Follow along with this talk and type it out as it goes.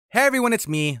Hey everyone, it's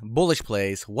me, Bullish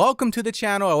Plays. Welcome to the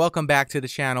channel, or welcome back to the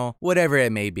channel, whatever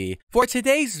it may be. For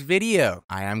today's video,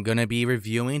 I am gonna be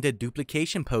reviewing the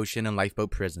Duplication Potion in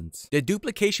Lifeboat Prisons. The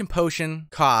Duplication Potion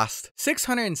cost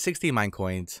 660 mine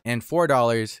coins and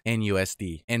 $4 in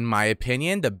USD. In my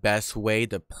opinion, the best way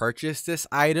to purchase this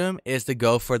item is to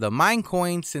go for the mine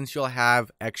coins since you'll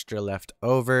have extra left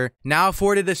over. Now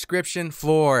for the description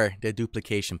for the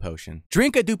Duplication Potion.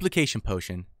 Drink a Duplication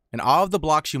Potion, and all of the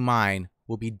blocks you mine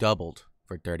will be doubled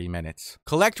for 30 minutes.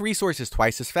 Collect resources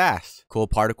twice as fast. Cool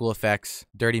particle effects,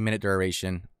 30-minute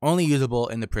duration, only usable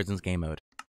in the prisons game mode.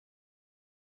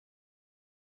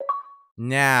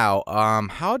 Now,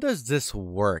 how does this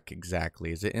work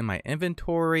exactly? Is it in my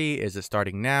inventory? Is it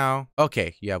starting now?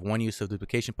 Okay, you have one use of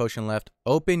Duplication Potion left.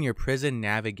 Open your prison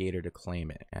navigator to claim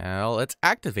it. Now, let's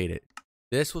activate it.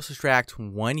 This will subtract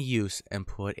one use and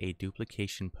put a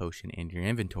Duplication Potion in your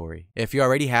inventory. If you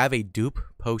already have a dupe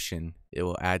potion, it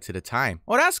will add to the time.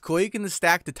 Well, that's cool. You can just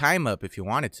stack the time up if you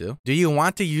wanted to. Do you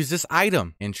want to use this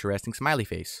item? Interesting smiley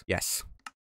face. Yes.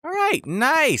 All right,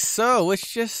 nice. So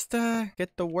let's just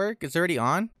get the work. It's already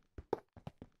on.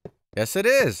 Yes, it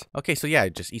is. Okay, so yeah,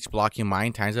 just each block you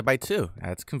mine times it by 2.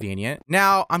 That's convenient.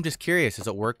 Now, I'm just curious. Does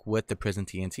it work with the prison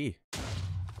TNT?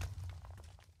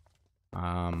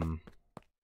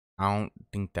 I don't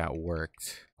think that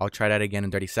worked. I'll try that again in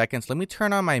 30 seconds. Let me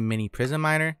turn on my mini prison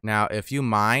miner. Now, if you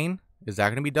mine, is that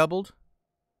going to be doubled?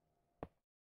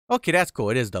 Okay, that's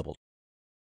cool. It is doubled.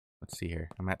 Let's see here.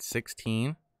 I'm at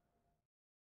 16.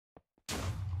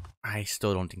 I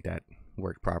still don't think that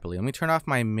worked properly. Let me turn off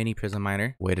my mini prison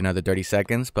miner. Wait another 30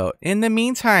 seconds. But in the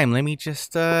meantime, let me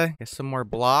just get some more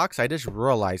blocks. I just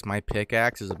realized my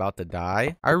pickaxe is about to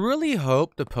die. I really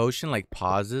hope the potion like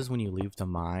pauses when you leave the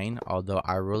mine, although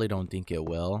I really don't think it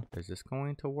will. Is this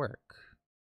going to work?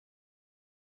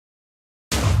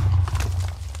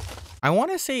 I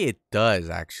want to say it does,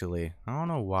 actually. I don't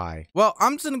know why. Well,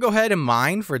 I'm just going to go ahead and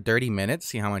mine for 30 minutes,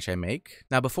 see how much I make.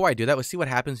 Now, before I do that, let's see what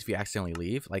happens if you accidentally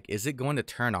leave. Like, is it going to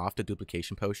turn off the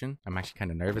Duplication Potion? I'm actually kind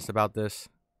of nervous about this.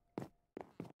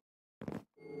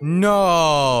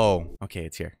 No! Okay,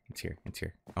 it's here. It's here. It's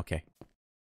here. Okay.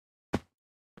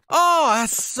 Oh,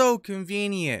 that's so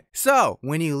convenient. So,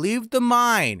 when you leave the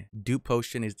mine, dupe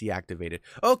potion is deactivated.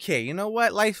 Okay, you know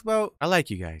what, Lifeboat? I like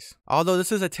you guys. Although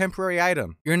this is a temporary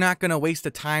item, you're not going to waste the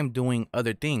time doing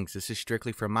other things. This is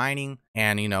strictly for mining.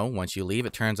 And, you know, once you leave,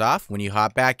 it turns off. When you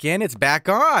hop back in, it's back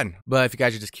on. But if you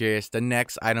guys are just curious, the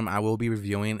next item I will be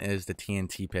reviewing is the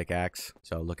TNT pickaxe.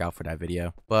 So look out for that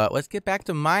video. But let's get back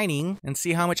to mining and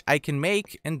see how much I can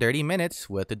make in 30 minutes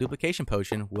with the Duplication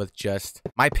Potion with just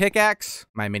my pickaxe,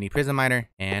 my mini prison miner,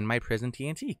 and my prison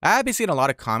TNT. I've been seeing a lot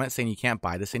of comments saying you can't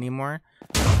buy this anymore,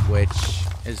 which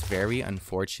is very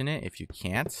unfortunate if you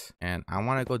can't. And I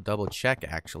want to go double check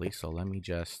actually. So let me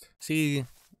just see.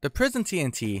 The prison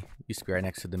TNT used to be right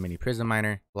next to the mini prison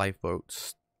miner. Lifeboat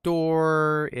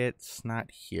store, it's not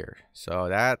here. So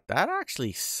that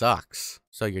actually sucks.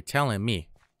 So you're telling me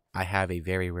I have a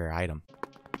very rare item.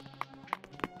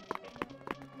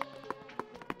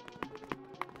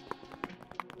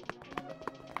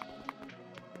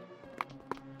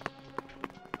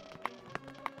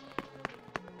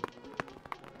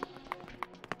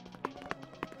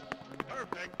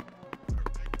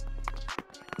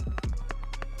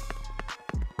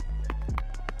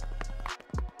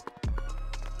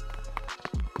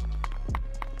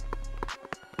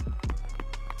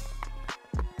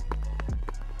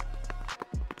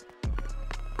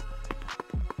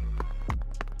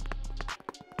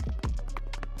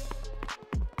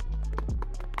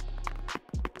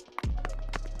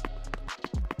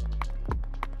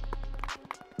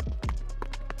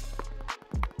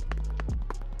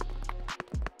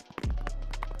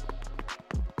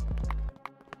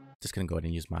 Just gonna go ahead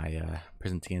and use my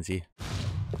prison TNT.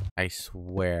 I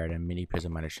swear the mini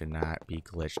prison miner should not be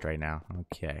glitched right now.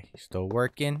 Okay, still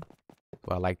working.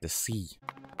 Well, I like to see.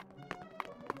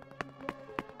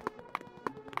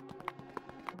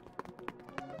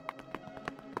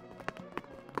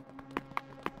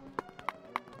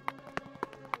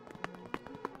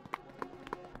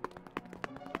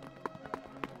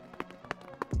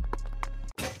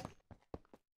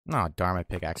 Oh, darn, my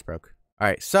pickaxe broke. All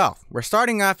right, so we're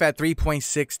starting off at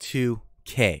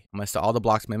 3.62K. I'm gonna store all the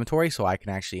blocks in my inventory so I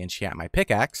can actually enchant my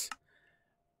pickaxe.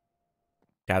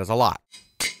 That is a lot.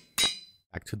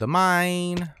 Back to the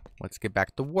mine. Let's get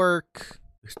back to work.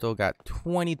 We still got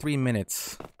 23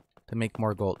 minutes to make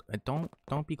more gold. Don't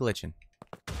be glitching.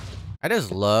 I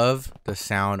just love the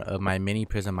sound of my mini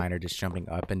prison miner just jumping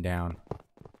up and down.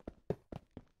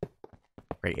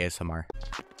 Great ASMR.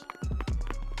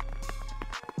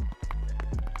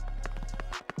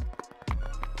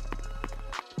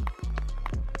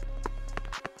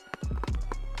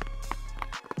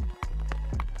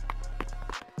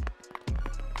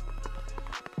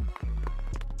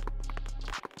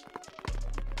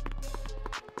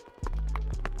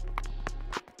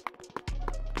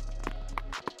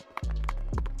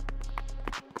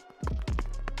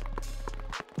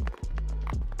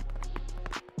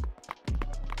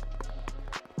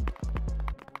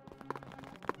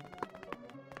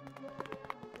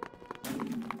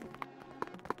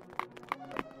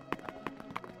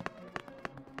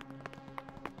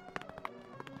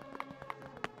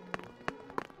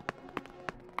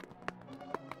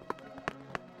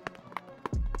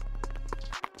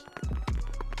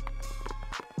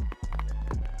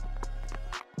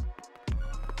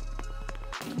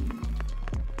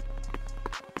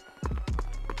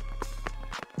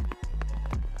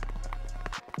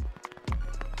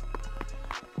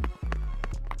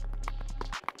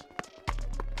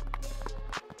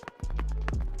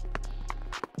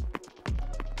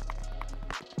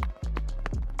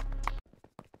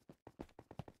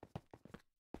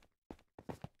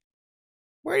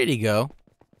 Where did he go?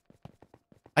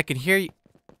 I can hear you.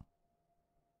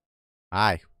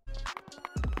 Hi.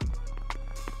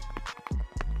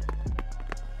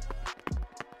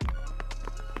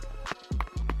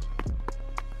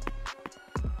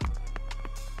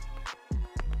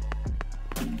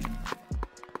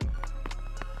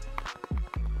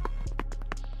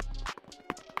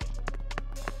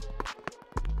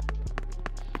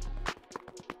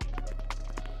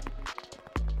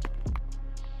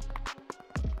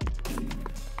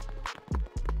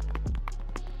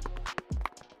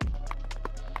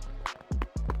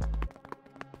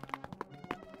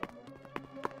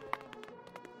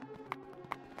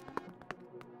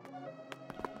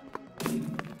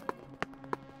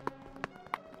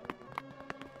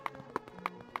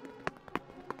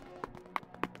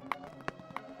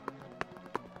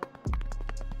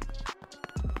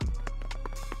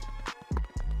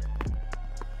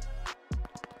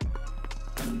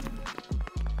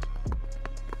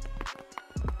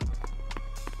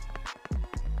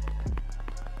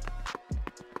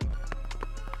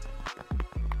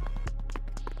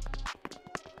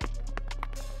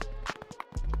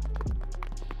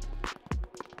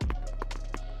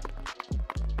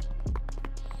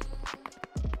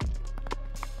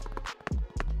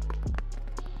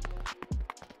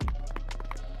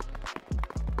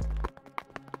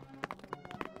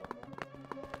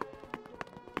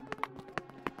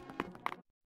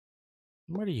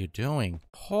 What are you doing?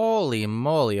 Holy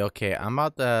moly. Okay, I'm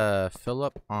about to fill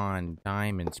up on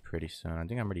diamonds pretty soon. I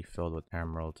think I'm already filled with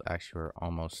emeralds. Actually, we're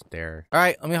almost there. All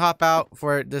right, let me hop out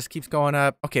before this keeps going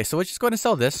up. Okay, so we're just going to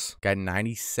sell this. Got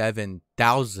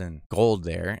 97,000 gold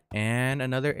there and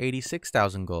another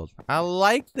 86,000 gold. I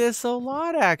like this a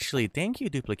lot, actually. Thank you,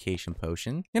 Duplication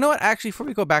Potion. You know what? Actually, before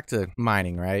we go back to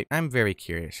mining, right? I'm very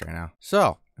curious right now.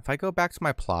 So, if I go back to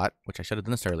my plot, which I should have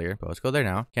done this earlier, but let's go there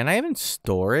now. Can I even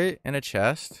store it in a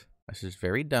chest? This is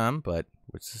very dumb, but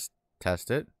let's just test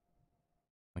it.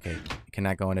 Okay, it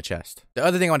cannot go in a chest. The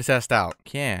other thing I want to test out,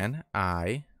 can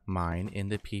I mine in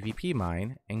the PvP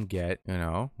mine and get, you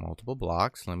know, multiple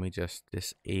blocks? Let me just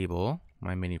disable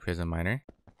my mini prison miner.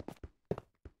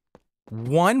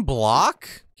 1 block?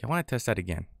 Okay, I want to test that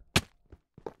again.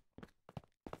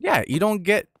 Yeah, you don't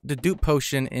get the dupe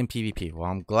potion in PvP. Well,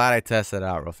 I'm glad I tested it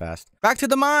out real fast. Back to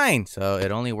the mine. So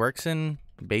it only works in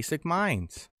basic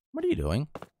mines. What are you doing?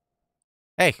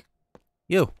 Hey,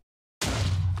 you.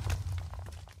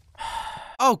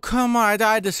 Oh, come on. I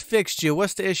thought I just fixed you.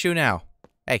 What's the issue now?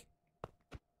 Hey.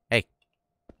 Hey.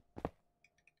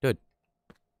 Dude.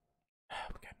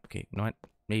 Okay, you know what?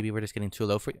 Maybe we're just getting too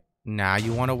low for you. Now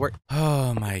you want to work?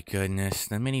 Oh my goodness,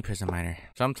 the mini prison miner.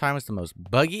 Sometimes the most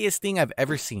buggiest thing I've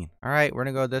ever seen. All right, we're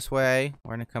gonna go this way.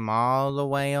 We're gonna come all the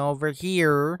way over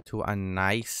here to a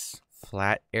nice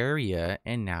flat area,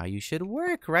 and now you should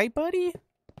work, right, buddy?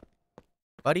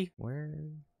 Buddy, where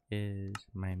is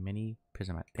my mini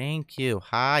prison miner? Thank you.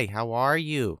 Hi, how are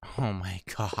you? Oh my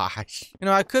gosh. You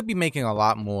know, I could be making a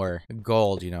lot more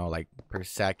gold, you know, like per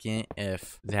second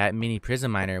if that mini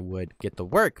prison miner would get the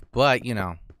work, but you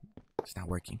know, it's not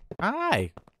working.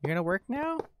 Hi, you're gonna work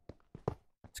now?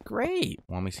 It's great.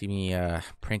 Want me to see me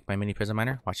prank my mini prison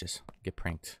miner? Watch this. Get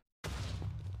pranked.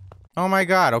 Oh my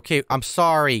god. Okay, I'm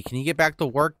sorry. Can you get back to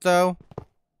work though?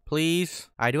 Please?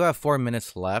 I do have 4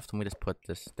 minutes left. Let me just put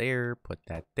this there, put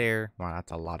that there. Wow,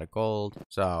 that's a lot of gold.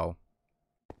 So,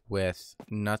 with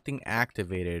nothing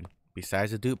activated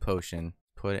besides the dupe potion,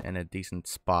 put it in a decent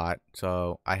spot.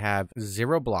 So, I have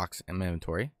 0 blocks in my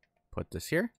inventory. Put this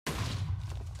here.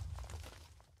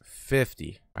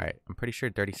 50. All right, I'm pretty sure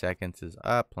 30 seconds is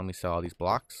up. Let me sell all these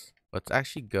blocks. Let's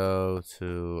actually go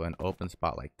to an open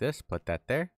spot like this. Put that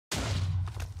there.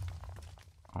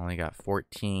 Only got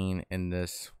 14 in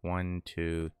this. 1,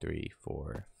 2, 3,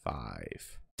 4,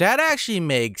 5. That actually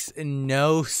makes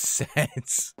no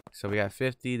sense. So we got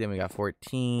 50, then we got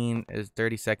 14. Is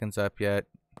 30 seconds up yet?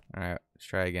 All right, let's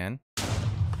try again.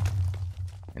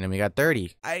 And then we got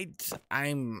 30.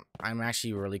 I'm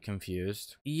actually really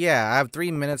confused. Yeah, I have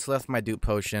 3 minutes left my dupe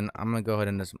potion. I'm gonna go ahead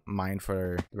and just mine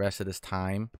for the rest of this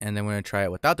time. And then we're gonna try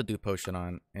it without the dupe potion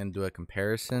on and do a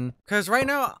comparison. Cause right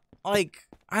now, like,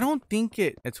 I don't think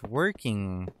it's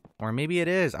working. Or maybe it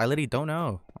is. I literally don't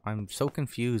know. I'm so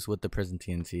confused with the prison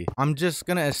TNT. I'm just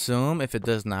gonna assume if it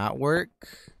does not work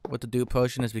with the dupe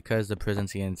potion is because the prison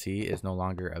TNT is no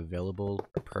longer available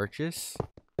to purchase.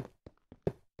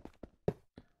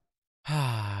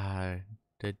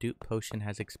 The dupe potion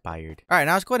has expired. All right,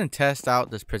 now let's go ahead and test out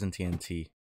this prison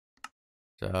TNT.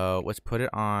 So let's put it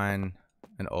on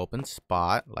an open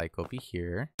spot, like over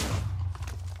here.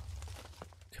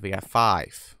 We got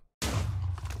 5.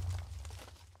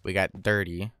 We got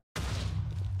 30.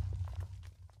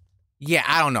 Yeah,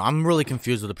 I don't know. I'm really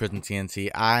confused with the prison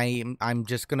TNT. I'm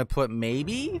just gonna put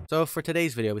maybe. So for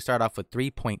today's video, we start off with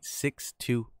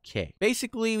 3.62K.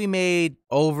 Basically, we made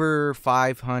over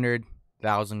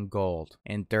 500,000 gold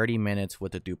in 30 minutes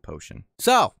with the dupe potion.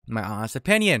 So, my honest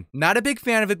opinion, not a big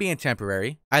fan of it being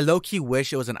temporary. I low-key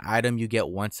wish it was an item you get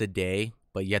once a day,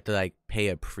 but you have to like pay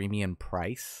a premium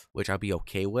price, which I'll be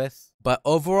okay with. But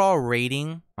overall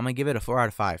rating, I'm gonna give it a 4 out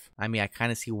of 5. I mean, I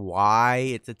kind of see why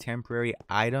it's a temporary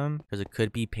item, because it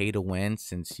could be pay to win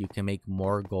since you can make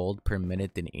more gold per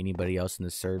minute than anybody else in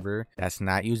the server that's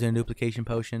not using a duplication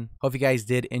potion. Hope you guys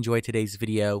did enjoy today's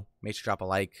video. Make sure to drop a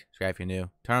like, subscribe if you're new,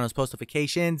 turn on those post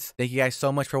notifications. Thank you guys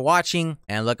so much for watching,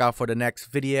 and look out for the next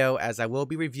video as I will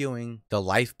be reviewing the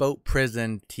Lifeboat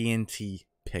Prison TNT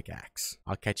pickaxe.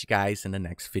 I'll catch you guys in the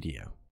next video.